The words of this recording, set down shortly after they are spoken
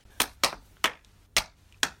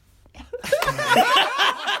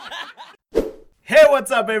Hey,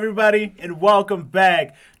 what's up, everybody, and welcome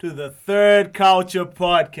back to the Third Culture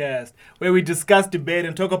Podcast, where we discuss, debate,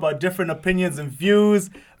 and talk about different opinions and views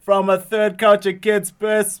from a third culture kid's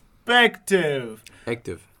perspective.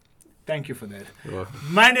 Active. Thank you for that. You're welcome.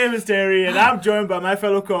 My name is Terry, and I'm joined by my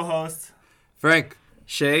fellow co-hosts. Frank.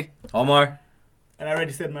 Shay. Omar. And I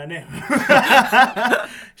already said my name.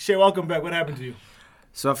 Shay, welcome back. What happened to you?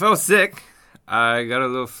 So I felt sick. I got a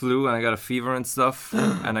little flu and I got a fever and stuff,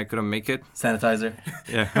 and I couldn't make it. Sanitizer.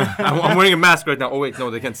 Yeah, I'm wearing a mask right now. Oh wait, no,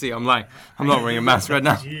 they can't see. I'm lying. I'm not wearing a mask right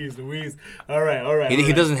now. Jeez Louise. All right.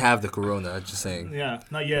 He doesn't have the corona, just saying. Yeah,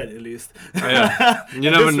 not yet, at least. Oh, yeah. You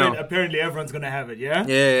At never this know. rate, apparently, everyone's going to have it, yeah?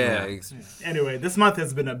 Yeah. Anyway, this month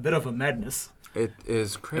has been a bit of a madness. It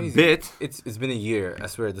is crazy. A bit. It's been a year. I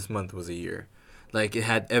swear this month was a year. Like, it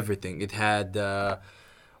had everything. It had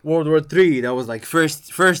World War III. That was like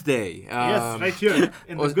first day. Yes, right here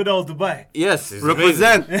in the good old Dubai. Yes.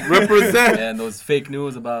 Represent. And those fake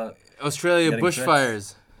news about Australia getting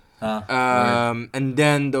bushfires. And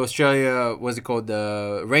then the Australia, what's it called?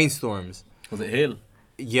 The rainstorms. was it hail?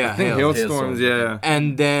 Yeah. I think hail. hailstorms. Yeah.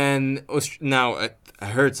 And then now I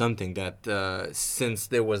heard something that since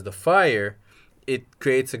there was the fire, it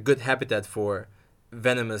creates a good habitat for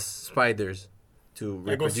venomous spiders to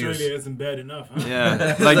Like reproduce. Australia isn't bad enough, huh?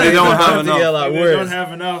 Yeah. Like they don't have enough. They don't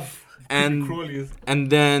have enough And crawlies. and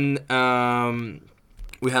then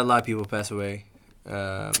we had a lot of people pass away.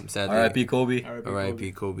 Sadly. R.I.P. Kobe.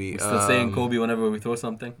 R.I.P. Kobe. We're still saying Kobe whenever we throw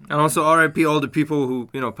something. And also R.I.P. all the people who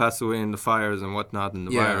passed away in the fires and whatnot and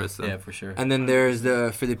the virus. Yeah, for sure. And then there's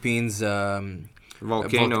the Philippines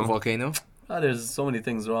Volcano. volcano. There's so many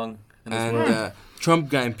things wrong in this world. And Trump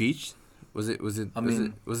got impeached. Was it I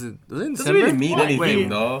mean, was it in doesn't December? really mean Wait, anything,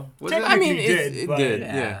 though. Was it? I mean, Technically it but did.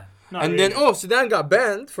 yeah. Yeah. not And really. then Sudan got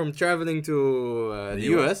banned from traveling to the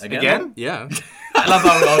US. Again? Yeah. I love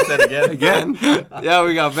how we all said again. Again? Yeah,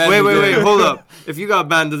 we got banned. Wait, hold up. If you got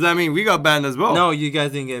banned, does that mean we got banned as well? No, you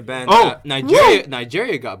guys didn't get banned. Oh.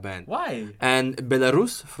 Nigeria got banned. Why? And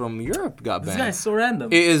Belarus from Europe got This banned. guy's so random.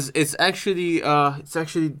 It's actually a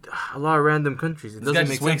lot of random countries. It This doesn't guy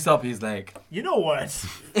make just wakes sense. up, he's like, You know what?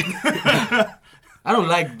 I don't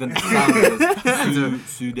like the sound of this.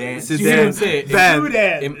 Sudan. Sudan. You didn't say it. Banned.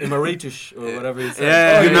 Sudan. Emiratish or whatever he said.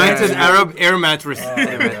 Yeah, United yeah. Arab Air Mattress.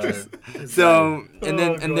 So and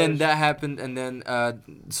then gosh. that happened, and then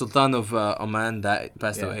Sultan of Oman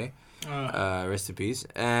passed Yeah. away. Rest in peace.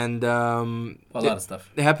 And A lot of stuff.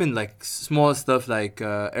 it happened like small stuff like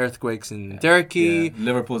earthquakes in Turkey. Yeah.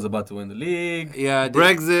 Liverpool's about to win the league. Yeah,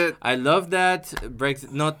 Brexit. I love that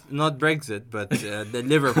Brexit, not Brexit, but the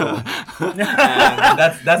Liverpool.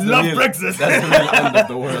 That's Love the real, Brexit. That's the real end of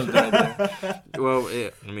the world right there. Well,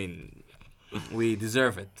 I mean, we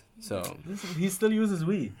deserve it. So He still uses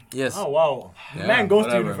we. yes. Oh, wow. Yeah, Man goes to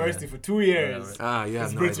whatever, university man. for 2 years. You have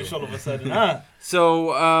It's no British idea. all of a sudden, huh?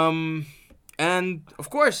 So and of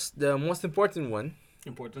course the most important one.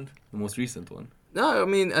 Important. The most recent one. No, I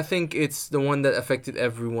mean I think it's the one that affected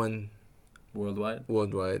everyone Worldwide.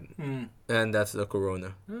 worldwide, and that's the corona.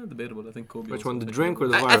 Debatable. I think Kobe. Which also one, the picked drink it. or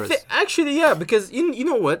the virus? Actually, yeah, because you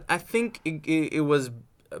know what? I think it was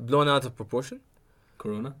blown out of proportion.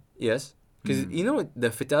 Corona? Yes, because you know what?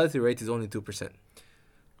 The fatality rate is only 2%,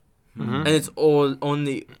 Mhm. and it's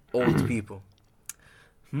only old people.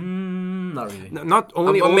 Not really. Not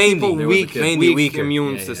only old mainly. people, There was a weak, kid. Mainly weak weaker.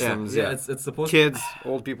 immune Yeah. systems. Yeah, it's supposed Kids,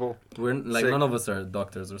 old people. we're like sick. none of us are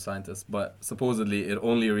doctors or scientists, but supposedly it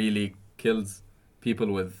only really kills people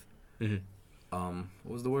with Mhm.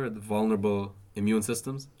 what was the word? Vulnerable immune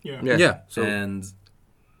systems. Yeah. Yeah. So And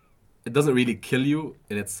it doesn't really kill you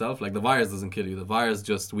in itself. Like the virus doesn't kill you. The virus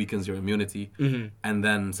just weakens your immunity, mhm. and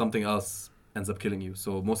then something else ends up killing you.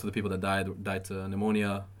 So most of the people that died to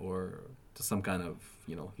pneumonia or to some kind of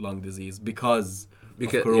lung disease because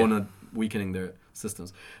of corona weakening their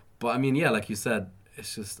systems. But I mean, yeah, like you said,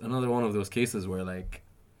 it's just another one of those cases where like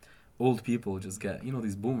old people just get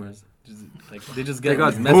these boomers they just get got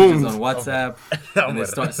these messages boomed. on WhatsApp and they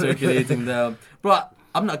start circulating them. Bro,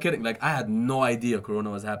 I'm not kidding. Like I had no idea corona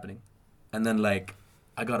was happening, and then like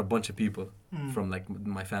I got a bunch of people from like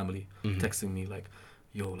my family texting me like,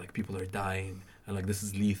 yo, like people are dying and like this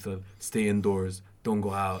is lethal. Stay indoors. Don't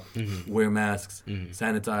go out. Wear masks.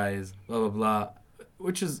 Sanitize. Blah blah blah.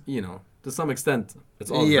 Which is to some extent it's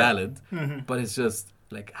all valid, but it's just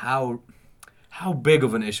like how big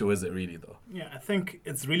of an issue is it really though? Yeah, I think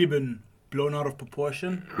it's really been blown out of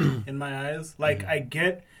proportion in my eyes. Like I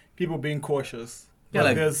get people being cautious. Yeah,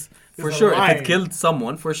 like, there's for a sure, line. if it killed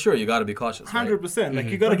someone, for sure you got to be cautious. 100%. Like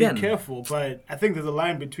you gotta Again. be careful, but I think there's a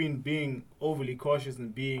line between being overly cautious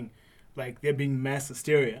and being like there being mass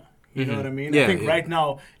hysteria. You know what I mean? Yeah, I think yeah. right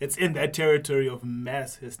now it's in that territory of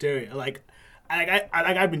mass hysteria.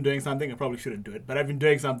 I've been doing something. I probably shouldn't do it, but I've been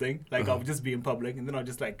doing something. Like I'll just be in public, and then I'll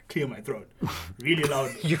just like clear my throat, really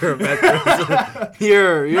loud. You're a bad person.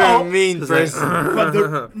 you're No. a mean person.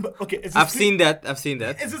 But okay, it's just I've seen that. I've seen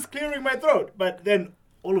that. It's just clearing my throat, but then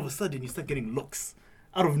all of a sudden you start getting looks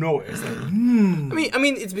out of nowhere. It's like, I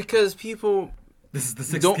mean, it's because people This is the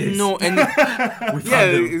sixth don't case. know any. We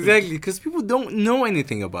Yeah, found it. exactly. Because people don't know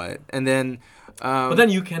anything about it, and then. But then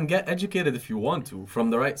you can get educated if you want to from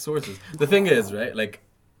the right sources. The thing is, right? Like,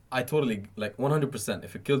 I totally, like, 100%.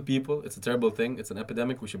 If it killed people, it's a terrible thing. It's an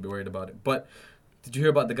epidemic. We should be worried about it. But did you hear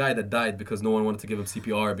about the guy that died because no one wanted to give him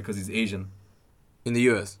CPR because he's Asian? In the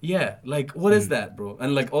U.S. Yeah, like, what is that, bro?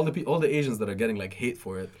 And like all the Asians that are getting like hate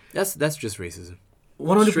for it. That's just racism.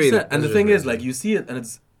 100%. And the That's thing just is, like, you see it and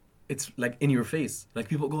it's like in your face. Like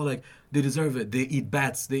people go like, they deserve it. They eat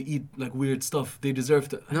bats. They eat like weird stuff. They deserve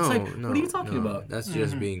to. No, It's like, no. what are you talking no. about? That's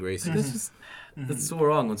just being racist. That's just that's so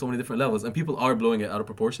wrong on so many different levels, and people are blowing it out of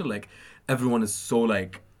proportion. Like everyone is so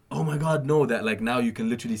like, oh my god, no, that like now you can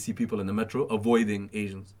literally see people in the metro avoiding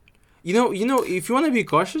Asians. You know, if you want to be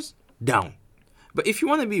cautious, down. But if you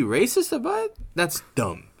want to be racist about it, that's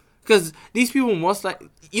dumb. Because these people most like,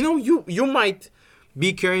 you might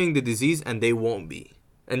be carrying the disease and they won't be,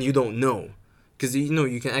 and you don't know. Because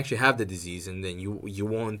you can actually have the disease and then you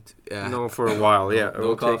won't. No, for a while. Yeah, it No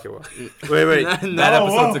will cough. take a while. Wait. No. That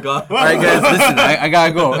episode's a god. All right, guys, listen. I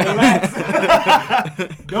gotta go.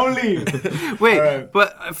 don't leave. Wait, Alright.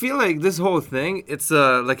 but I feel like this whole thing, it's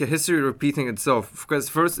like a history repeating itself. Because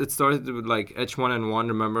first it started with like H1N1,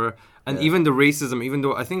 remember? And Yeah. even the racism, even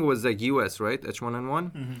though I think it was like US, right?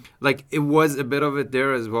 H1N1? Like it was a bit of it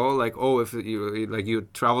there as well. Like, oh, if you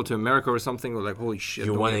travel to America or something, or like, holy shit,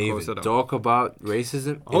 You don't want to get even close to them. talk about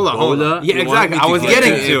racism? Hold on. Ebola? Yeah, You want exactly. me I to was get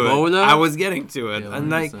getting to to it. Ebola? I was getting to it. Yeah, And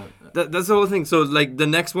like, 100%. that's the whole thing. So like the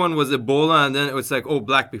next one was Ebola, and then it was like, oh,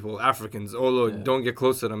 black people, Africans, oh, Lord, Yeah. don't get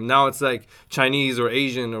close to them. Now it's like Chinese or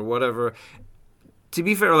Asian or whatever. To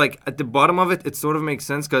be fair, like at the bottom of it, it sort of makes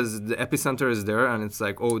sense because the epicenter is there, and it's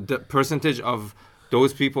like, oh, the percentage of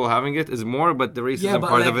those people having it is more, but the racism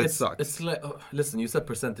part of it sucks. It's like, listen, you said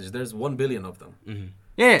percentage. There's 1 billion of them.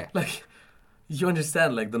 Yeah. Like, you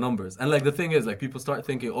understand like the numbers, and like the thing is, like people start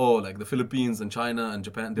thinking, oh, like the Philippines and China and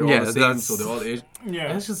Japan, they're Yeah, all the same, that's- so they're all Asian. Yeah.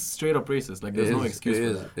 And it's just straight up racist. Like, there's no excuse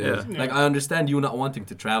for that. It is. Yeah. Like, I understand you not wanting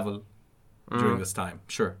to travel during this time.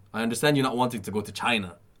 Sure. I understand you not wanting to go to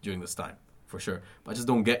China during this time. For sure. But I just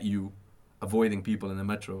don't get you avoiding people in the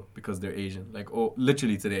metro because they're Asian. Like, oh,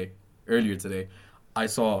 literally earlier today, I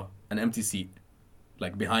saw an empty seat,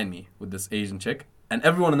 like, behind me with this Asian chick. And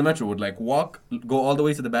everyone in the metro would, like, go all the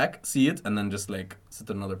way to the back, see it, and then just, like, sit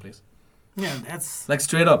in another place. Yeah, that's Like,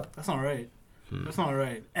 straight up. not right. That's not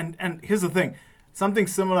right. And here's the thing. Something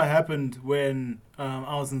similar happened when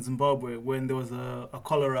I was in Zimbabwe when there was a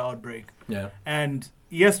cholera outbreak. Yeah. And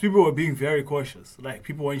yes, people were being very cautious. Like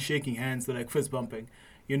people weren't shaking hands, they're like fist bumping,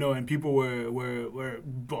 and people were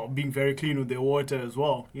being very clean with their water as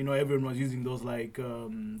well. Everyone was using those like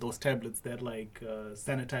those tablets that like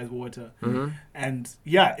sanitize water. And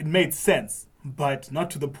yeah, it made sense, but not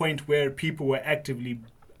to the point where people were actively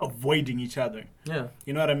avoiding each other. Yeah.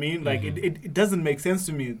 You know what I mean? Like it doesn't make sense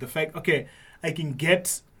to me. The fact, okay, I can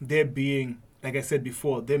get there being, like I said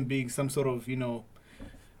before, them being some sort of,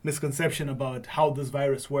 misconception about how this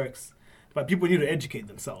virus works. But people need to educate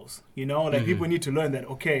themselves, Like people need to learn that,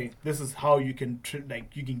 okay, this is how you can,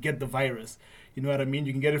 you can get the virus. You know what I mean?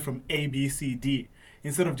 You can get it from A, B, C, D.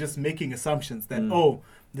 Instead of just making assumptions that, oh,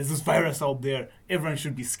 there's this virus out there, everyone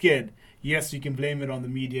should be scared. Yes, you can blame it on the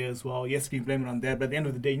media as well. Yes, you can blame it on that. But at the end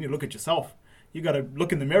of the day, you need to look at yourself. You got to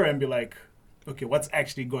look in the mirror and be like, okay, what's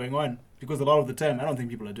actually going on? Because a lot of the time, I don't think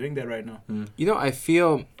people are doing that right now. I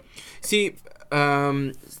feel, see,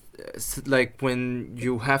 like when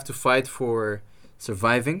you have to fight for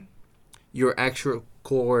surviving, your actual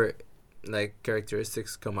core, like,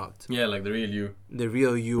 characteristics come out. Yeah, like the real you. The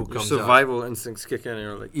real you Your comes out. survival instincts kick in, and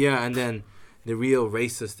you're like, Yeah, and then the real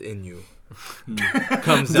racist in you Mm.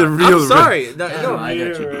 comes The out. real I'm sorry. Yeah, No, I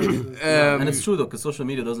get you. Um, And it's true though, because social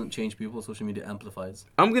media doesn't change people. Social media amplifies.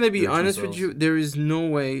 I'm gonna be Their true honest with selves. you. There is no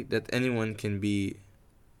way that anyone can be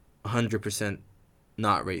 100%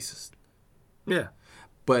 not racist. yeah.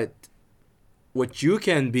 But what you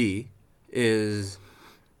can be is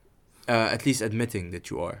at least admitting that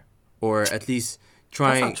you are, or at least That's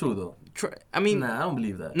trying. not true though. I mean, Nah, I don't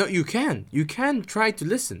believe that. no, you can. You can try to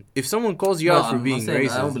listen. If someone calls you No, out for I'm being saying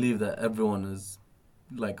I don't racist, believe that everyone is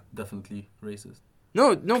like definitely racist.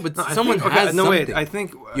 No, but someone has no, something. wait. I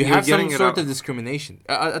think You you're have some getting it sort out. of discrimination.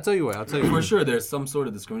 I'll tell you what. For sure, there's some sort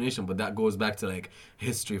of discrimination, but that goes back to like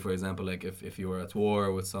history. For example, like if you were at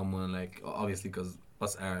war with someone, like obviously because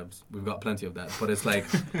us Arabs, we've got plenty of that. But it's like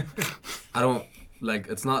I don't like.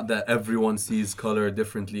 It's not that everyone sees color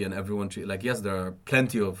differently and everyone like. Yes, there are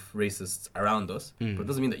plenty of racists around us, but it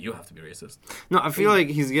doesn't mean that you have to be racist. No, I feel like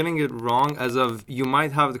he's getting it wrong. As of you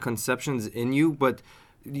might have the conceptions in you, but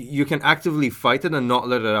you can actively fight it and not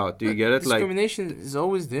let it out. Do you get it? Like discrimination is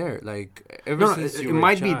always there. Like ever no, since it you were a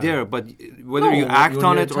might be child. there, but whether you act when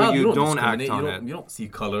on you're it a or child, you don't discriminate. act on it. You don't see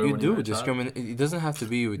color. You when do you're a child. discriminate. It doesn't have to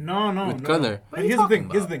be with No. color. But here's the thing.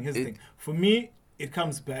 talking Here's the about? thing. Here's the thing. For me, it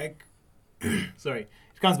comes back. Sorry,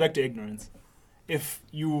 it comes back to ignorance. If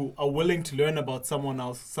you are willing to learn about someone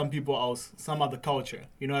else, some people else, some other culture,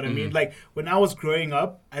 you know what I mean? Like when I was growing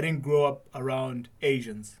up, I didn't grow up around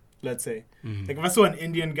Asians. Let's say, like if I saw an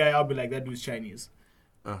Indian guy, I'll be like, that dude's Chinese.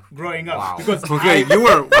 Growing up, Wow. because Okay, I, you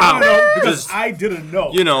were wow. no, because Just, I didn't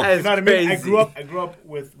know. you know, You know what I mean? That's I grew up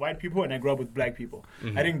with white people and I grew up with black people.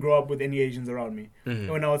 I didn't grow up with any Asians around me.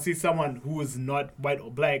 And when I would see someone who is not white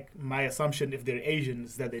or black, my assumption if they're Asian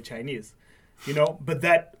is that they're Chinese. You know, but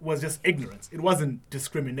that was just ignorance. It wasn't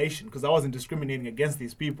discrimination because I wasn't discriminating against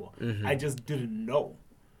these people. I just didn't know.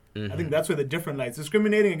 I think that's where the difference lies.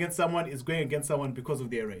 Discriminating against someone is going against someone because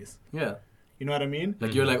of their race. Yeah. You know what I mean?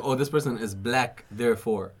 Like you're like, oh, this person is black,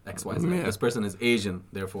 therefore X, Y, Z. Yeah. This person is Asian,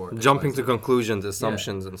 therefore X, jumping Y, to Z. conclusions,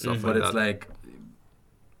 assumptions, and stuff But like it's that.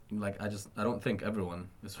 like I don't think everyone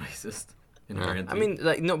is racist I inherently. mean,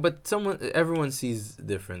 like no, but everyone sees the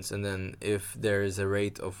difference, and then if there is a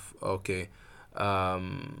rate of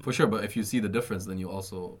for sure. But if you see the difference, then you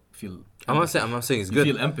also feel. I'm not saying it's You good.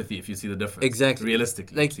 feel empathy if you see the difference. Exactly.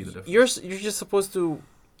 Realistically, Like you see the difference. you're just supposed to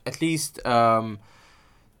at least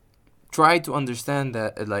try to understand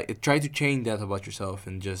that, like try to change that about yourself,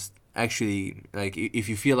 and just actually like if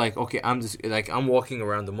you feel like okay, I'm walking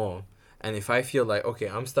around the mall, and if I feel like okay,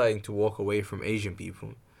 I'm starting to walk away from Asian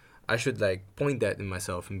people, I should like point that in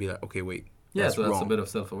myself and be like okay, wait, Yeah, that's so that's wrong. a bit of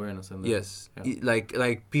self-awareness. In there. Yes, Yeah.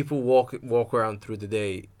 like people walk around through the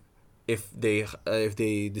day, if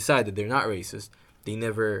they decide that they're not racist, they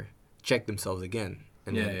never check themselves again,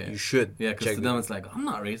 and Yeah, then yeah. you should Yeah, because check to them. them it's like, I'm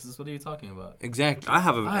not racist. What are you talking about? Exactly. I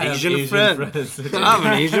have an I have Asian friend. friends. I have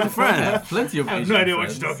an Asian I friend. have plenty of I have Asian no idea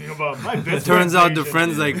friends. what you're talking about. My It best turns friend's out the Asian.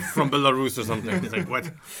 friend's like from Belarus or something. It's like what?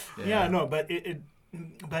 Yeah, no, but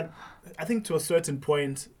but I think to a certain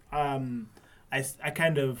point, I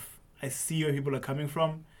see where people are coming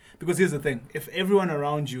from, because here's the thing: if everyone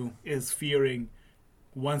around you is fearing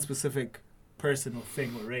one specific person or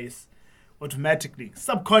thing or race, automatically,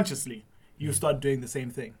 subconsciously, you start doing the same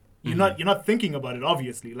thing. You're not thinking about it,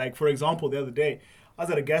 obviously. Like for example, the other day, I was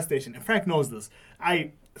at a gas station, and Frank knows this.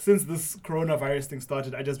 Since this coronavirus thing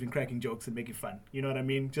started, I just been cracking jokes and making fun. You know what I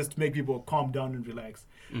mean? Just to make people calm down and relax.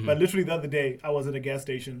 But literally the other day, I was at a gas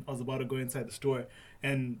station. I was about to go inside the store,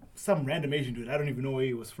 and some random Asian dude, I don't even know where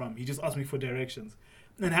he was from. He just asked me for directions,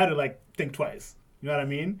 and I had to like think twice. You know what I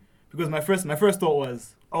mean? Because my first thought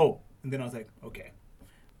was, oh, and then I was like, okay,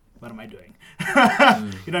 what am I doing? You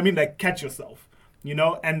know what I mean? Like catch yourself. You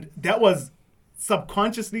know, and that was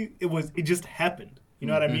subconsciously. It just happened. You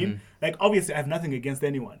know what I mean? Like obviously I have nothing against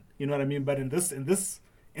anyone. You know what I mean? But in this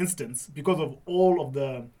instance, because of all of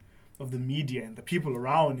the media and the people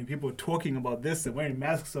around and people talking about this and wearing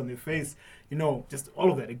masks on their face, you know, just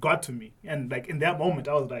all of that, it got to me. And like in that moment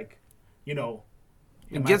I was like, you know,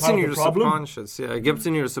 It gets in your subconscious. Yeah, it gets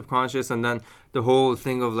in your subconscious, and then the whole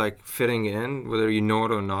thing of like fitting in, whether you know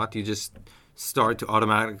it or not, you just start to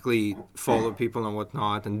automatically follow people and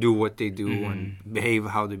whatnot and do what they do and behave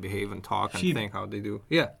how they behave and talk and think how they do.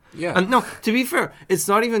 Yeah. Yeah. And no, to be fair, it's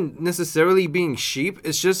not even necessarily being sheep.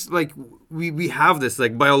 It's just like we have this,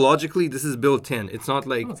 like biologically, this is built in. It's not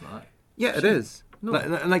like, No, it's not. yeah, it is. No.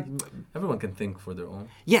 Like Everyone can think for their own.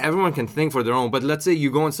 yeah, everyone can think for their own, but let's say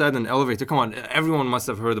you go inside an elevator. Come on, everyone must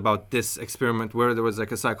have heard about this experiment where there was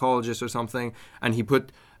like a psychologist or something, and he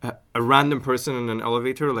put a random person in an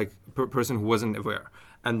elevator, like a person who wasn't aware.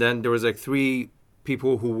 And then there was like 3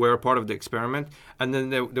 people who were part of the experiment, and then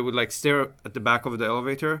they would like stare at the back of the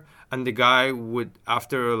elevator, and the guy would,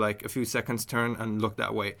 after like a few seconds, turn and look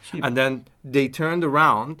that way. And then they turned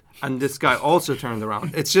around, and this guy also turned around.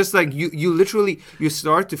 It's just like you literally, you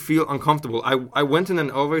start to feel uncomfortable. I went in an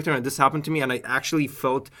elevator, and this happened to me, and I actually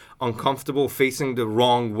felt uncomfortable facing the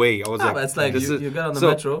wrong way. I was But it's like this you is- get on the so-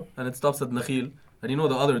 metro and it stops at Nakhil, and you know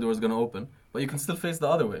the other door is going to open, but you can still face the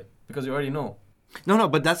other way because you already know. No,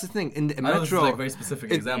 but that's the thing. In the I know this is metro, like very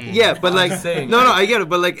specific example. yeah, but I'm like, just saying, no, I get it.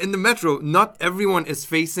 But like in the metro, not everyone is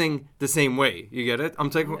facing the same way. You get it? I'm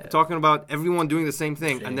talking about everyone doing the same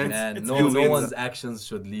thing, and then and it's no you- one's actions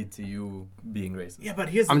should lead to you being racist. Yeah, but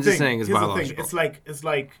here's the I'm thing. just saying it's Here's the thing.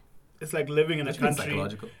 biological. It's like living in a Which means country.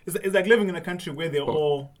 psychological. It's like living in a country where they're Oh.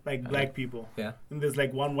 all like black people, Yeah, and there's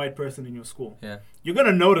like one white person in your school. yeah, You're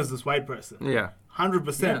gonna notice this white person, yeah,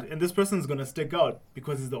 100%, Yeah. and this person's gonna stick out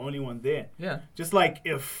because he's the only one there. yeah. Just like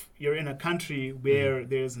if you're in a country where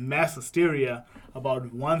there's mass hysteria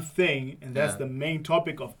about one thing, and that's Yeah. the main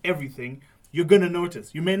topic of everything, you're gonna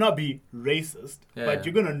notice. You may not be racist, Yeah, but yeah.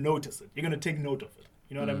 you're gonna notice it. You're gonna take note of it.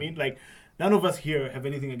 You know what I mean? Like, none of us here have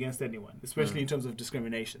anything against anyone, especially in terms of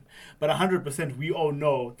discrimination. But 100%, we all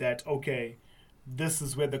know that, okay, this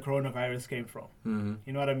is where the coronavirus came from. Mm-hmm.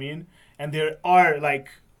 You know what I mean? And there are, like,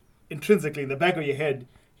 intrinsically in the back of your head,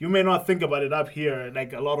 you may not think about it up here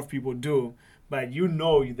like a lot of people do, but you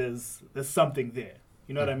know there's something there.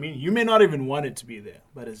 You know what I mean? You may not even want it to be there,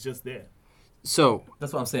 but it's just there. So,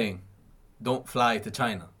 That's what I'm saying. Don't fly to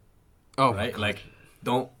China, oh, right? Like,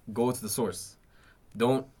 don't go to the source.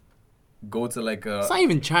 Don't go to like a. it's not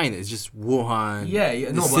even China. It's just Wuhan. Yeah,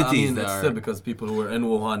 the no, but I cities mean, that that's are. still because people who were in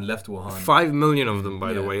Wuhan left Wuhan. 5 million of them,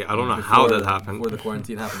 by the Yeah, way. I don't know how that happened. Before the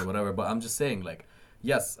quarantine happened or whatever. But I'm just saying, like,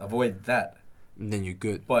 yes, avoid that. Then you're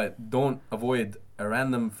good. But don't avoid a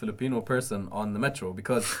random Filipino person on the metro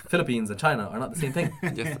because Philippines and China are not the same thing.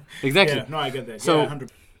 Yes, exactly. Yeah, no, I get that. So- Yeah, 100%.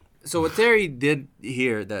 So what Terry did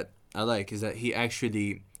here that I like is that he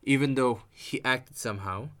actually, even though he acted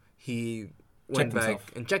somehow, he went Checked back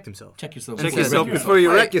himself. and checked himself. Check yourself. And Check said, yourself "Hey, before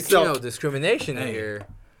you wreck You yourself. know, discrimination Hey. here,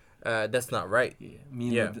 that's not right. Yeah.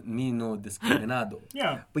 Yeah. Me no discriminado.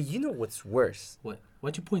 Yeah. But you know what's worse? What?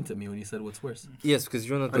 Why'd you point at me when you said what's worse? Yes, because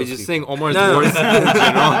you're not. Are you those just people. saying Omar's No. worse in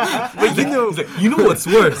general? But you know, You know what's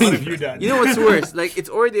worse? What have you done? you know what's worse? Like it's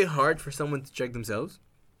already hard for someone to check themselves.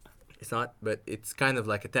 It's not, but it's kind of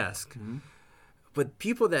like a task. Mm-hmm. But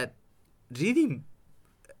people that really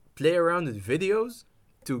play around with videos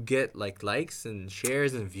to get like likes and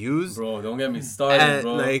shares and views, Bro, don't get me started, and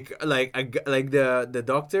bro. like the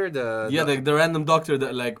doctor, yeah, the random doctor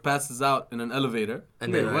that like passes out in an elevator.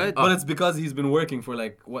 and Wait, then what? But it's because he's been working for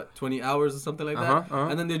like what 20 hours or something like that. Uh-huh.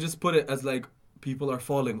 And then they just put it as like people are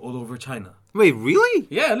falling all over China. Wait, really?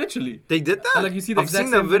 Yeah, literally. They did that? And, like you see the I've exact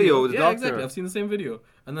seen that same video with the yeah, doctor. exactly. I've seen the same video.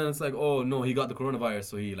 And then it's like, oh no, he got the coronavirus,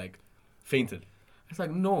 so he like fainted. It's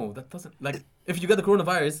like no, that doesn't like if you get the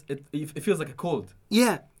coronavirus, it feels like a cold.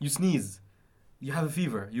 Yeah. You sneeze, you have a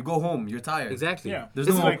fever, you go home, you're tired. exactly. Yeah. There's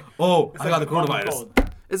It's no like- oh, It's I got like the a common coronavirus.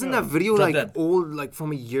 cold. Isn't Yeah. that video Drop like dead. old, like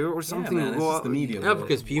from a year or something man, it's ago? just the media, No, bro.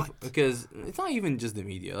 because because it's not even just the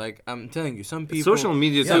media. Like I'm telling you, some people Social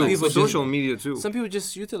media some too. people just- Social media too. Some people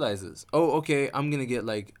just utilize this. Oh, okay, I'm gonna get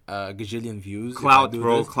like a gajillion views. if I Clout, do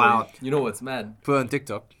bro, this. clout. You know what's mad? Put on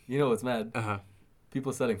TikTok. You know what's mad? Uh huh.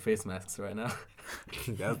 People selling face masks right now.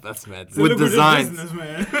 That's mad. So With look at this designs. business,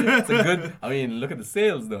 man. It's a good. I mean, look at the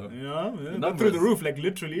sales though. You know, The through the numbers. roof. Like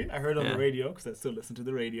literally, I heard on Yeah. the radio because I still listen to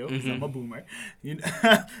the radio because Mhm. I'm a boomer. You know,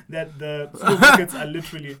 that the supermarkets are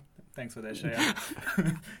literally. Thanks for that,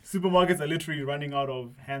 Shaya. Supermarkets are literally running out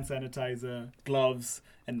of hand sanitizer, gloves,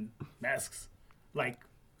 and masks, like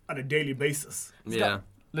on a daily basis. Yeah.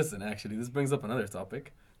 Listen, actually, this brings up another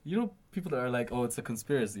topic. You know, people that are like, "Oh, it's a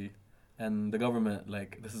conspiracy," and the government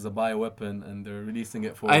like, "This is a bioweapon," and they're releasing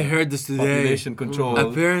it for I heard this today. population control.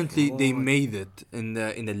 Apparently, they Oh. made it in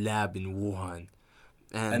the lab in Wuhan,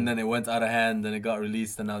 And then it went out of hand, and it got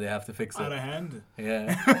released, and now they have to fix Out it. of hand.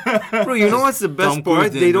 Yeah. Bro, you know what's the best Tom Cruise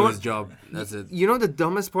part? didn't They do his don't. job. That's it. You know the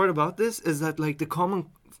dumbest part about this is that like the common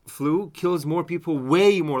flu kills more people,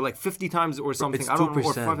 way more, like 50 times or something. It's I don't know.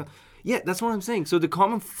 Or 2%. yeah, that's what I'm saying. So the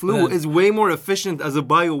common flu Then- is way more efficient as a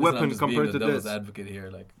Listen, I'm bioweapon just compared being to the devil's this. advocate here.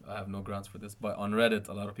 Like, I have no grounds for this, but on Reddit,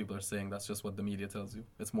 a lot of people are saying that's just what the media tells you.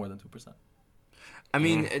 It's more than 2%. I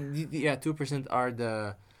mean, yeah, 2% are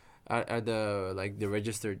the like the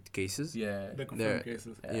registered cases. Yeah. The They're- confirmed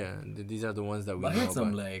cases. Yeah, these are the ones that we But I know heard some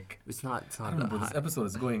about. like It's not. It's I not don't know, that bro. This high. episode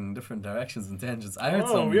is going in different directions and tangents. I heard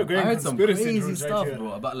Oh, we are going I heard some conspiracy crazy rooms right stuff, here.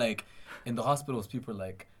 bro. About like in the hospitals, people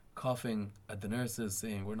like coughing at the nurses,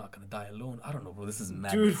 saying we're not gonna die alone. I don't know, bro. This is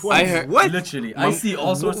madness. Dude, what? I heard. What? Literally, I see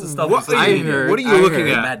all sorts of stuff. What on are social I media. heard. What are you I looking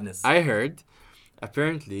heard- at? Madness. I heard,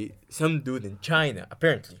 apparently, some dude in China,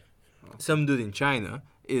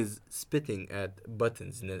 is spitting at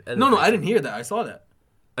buttons in an elevator. No, I didn't hear that. I saw that.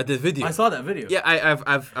 At the video. I saw that video. Yeah, I've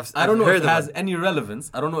I don't know heard if it about has any relevance.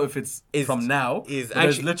 I don't know if it's Is- from now. is but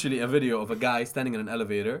there's actually- literally a video of a guy standing in an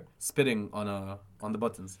elevator spitting on the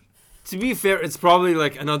buttons. To be fair, it's probably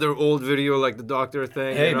like another old video, like the doctor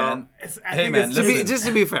thing. Hey you know? man, I hey think man, it's listen. Just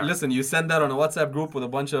to be fair, Listen, you send that on a WhatsApp group with a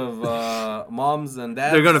bunch of moms and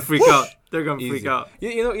dads. they're gonna freak out. They're gonna freak Easy. out.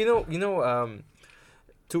 You know.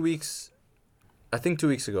 2 weeks, I think 2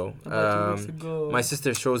 weeks ago. About 2 weeks ago. My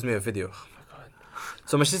sister shows me a video. Oh my god!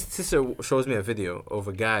 So my sister shows me a video of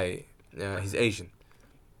a guy. He's Asian,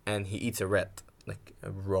 and he eats a rat, like a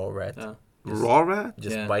raw rat. Yeah. Raw rat?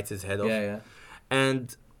 Just Yeah. bites his head off. Yeah, yeah.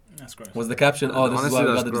 And That's gross. Was the caption? Oh, this Honestly, is why we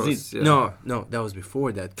that's got the gross, disease. yeah. no, that was before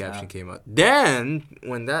that caption Ah. came out. Then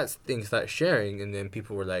when that thing started sharing, and then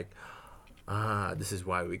people were like, this is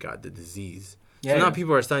why we got the disease. Yeah, So now yeah.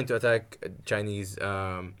 people are starting to attack Chinese.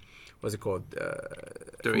 What's it called?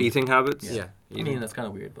 Their eating habits. Yeah. I mean, that's kind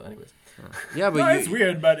of weird, but anyways. Yeah, but No, you, it's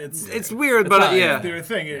weird, but it's It's weird, It's but not- yeah. their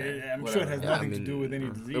thing. I'm sure it has Whatever. Yeah, nothing I to mean, do with any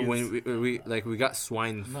disease. when we got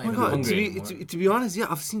swine Oh Oh my my flu. god, hungry to anymore. be honest, yeah,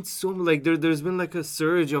 I've seen so like there's been like a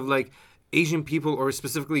surge of like Asian people or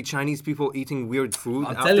specifically Chinese people eating weird food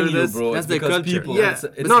I'm after telling you, this. bro. That's it's their because culture. People, Yeah, it's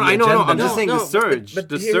no, the I know, agenda I'm just now. saying the surge, the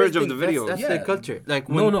here's surge of thing, the video. That's Yeah. their culture. Like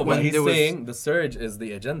No, when, no, when but he's there was, saying the surge is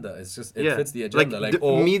the agenda. It's just, it yeah, fits the agenda. Like,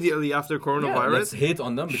 immediately after yeah, coronavirus. let's hate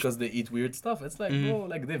on them because they eat weird stuff. It's like, bro,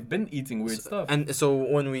 like they've been eating weird stuff. And so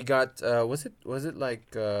when we got was it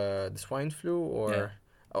like the swine flu or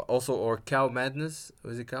also or cow madness?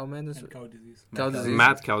 Was it cow madness? And cow disease. Cow disease.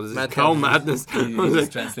 Mad cow, this is Mad cow cow madness. He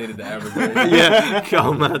just translated the Arabic word. Yeah,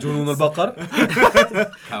 cow madness. جنون البقر.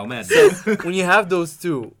 Cow man. When you have those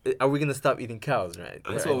two, are we gonna stop eating cows, right?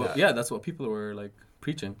 That's Right. what, yeah, that's what people were like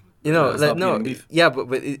preaching. You know, Stop like no, eating beef. yeah, but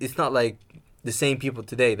it's not like the same people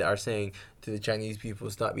today that are saying to the Chinese people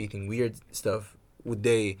stop eating weird stuff. Would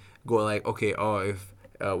they go like, okay, if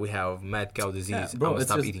we have mad cow disease, Yeah, I'm bro, gonna it's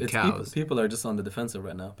stop just, eating it's cows? people are just on the defensive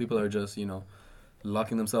right now. People are just,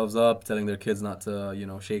 locking themselves up, telling their kids not to,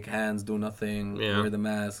 shake hands, do nothing, Yeah. wear the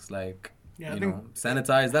masks, like, Yeah, I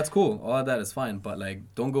sanitize. That's cool. All of that is fine. But, like,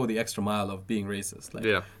 don't go the extra mile of being racist. Like,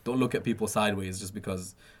 Yeah. don't look at people sideways just because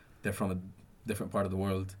they're from a different part of the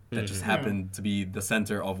world that just happened to be the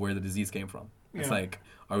center of where the disease came from. It's Yeah. like,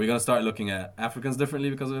 are we going to start looking at Africans differently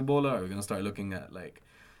because of Ebola? Are we going to start looking at, like,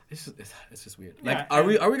 it's just weird. Like, Yeah, are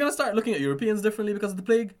we going to start looking at Europeans differently because of the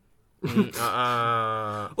plague?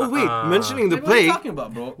 Oh wait, mentioning the Like, what are you plague. talking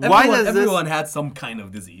about, bro? Why does this- everyone had some kind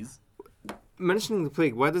of disease? Mentioning the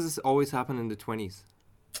plague. Why does this always happen in the 20s?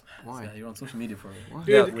 Why? Yeah, you're on social media for Dude,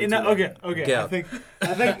 Yeah, way in too that, long. okay. Yeah. I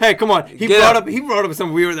think Hey, come on. He Get brought up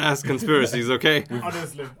some weird ass conspiracies. Okay.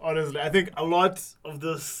 honestly, I think a lot of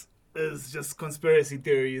this is just conspiracy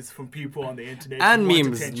theories from people on the internet And who want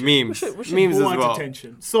memes, attention. memes, Who memes as want well.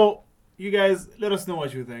 attention. So you guys, let us know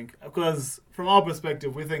what you think, because from our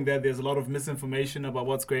perspective, we think that there's a lot of misinformation about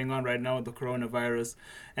what's going on right now with the coronavirus.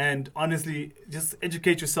 And honestly, just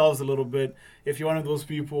educate yourselves a little bit. If you're one of those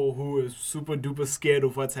people who is super duper scared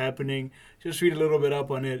of what's happening, just read a little bit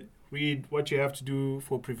up on it. Read what you have to do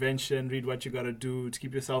for prevention. Read what you got to do to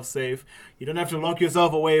keep yourself safe. You don't have to lock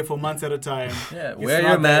yourself away for months at a time. Yeah, It's wear not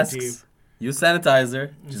your that masks. Use sanitizer.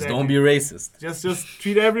 Just Exactly. don't be racist. Just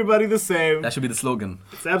treat everybody the same. That should be the slogan.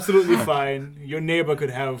 It's absolutely fine. Your neighbor could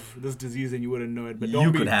have this disease and you wouldn't know it, but don't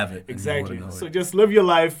You be, could have it and you Exactly. wouldn't know So it. just live your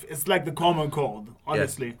life. It's like the common cold,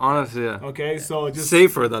 honestly. Honestly, yeah. Okay, so just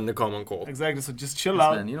Safer than the common cold. exactly. So just chill Yes,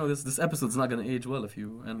 out. man, this episode's not gonna age well if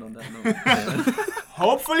you end on that note.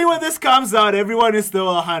 Hopefully, when this comes out, everyone is still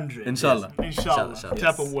 100. Inshallah. Inshallah. Inshallah.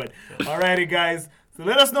 Tap of wood. Alrighty, guys. So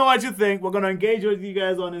let us know what you think. We're gonna engage with you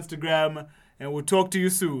guys on Instagram, and we'll talk to you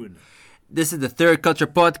soon. This is the Third Culture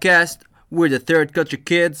Podcast. We're the Third Culture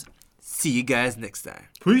Kids. See you guys next time.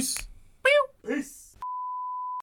 Peace. Peace.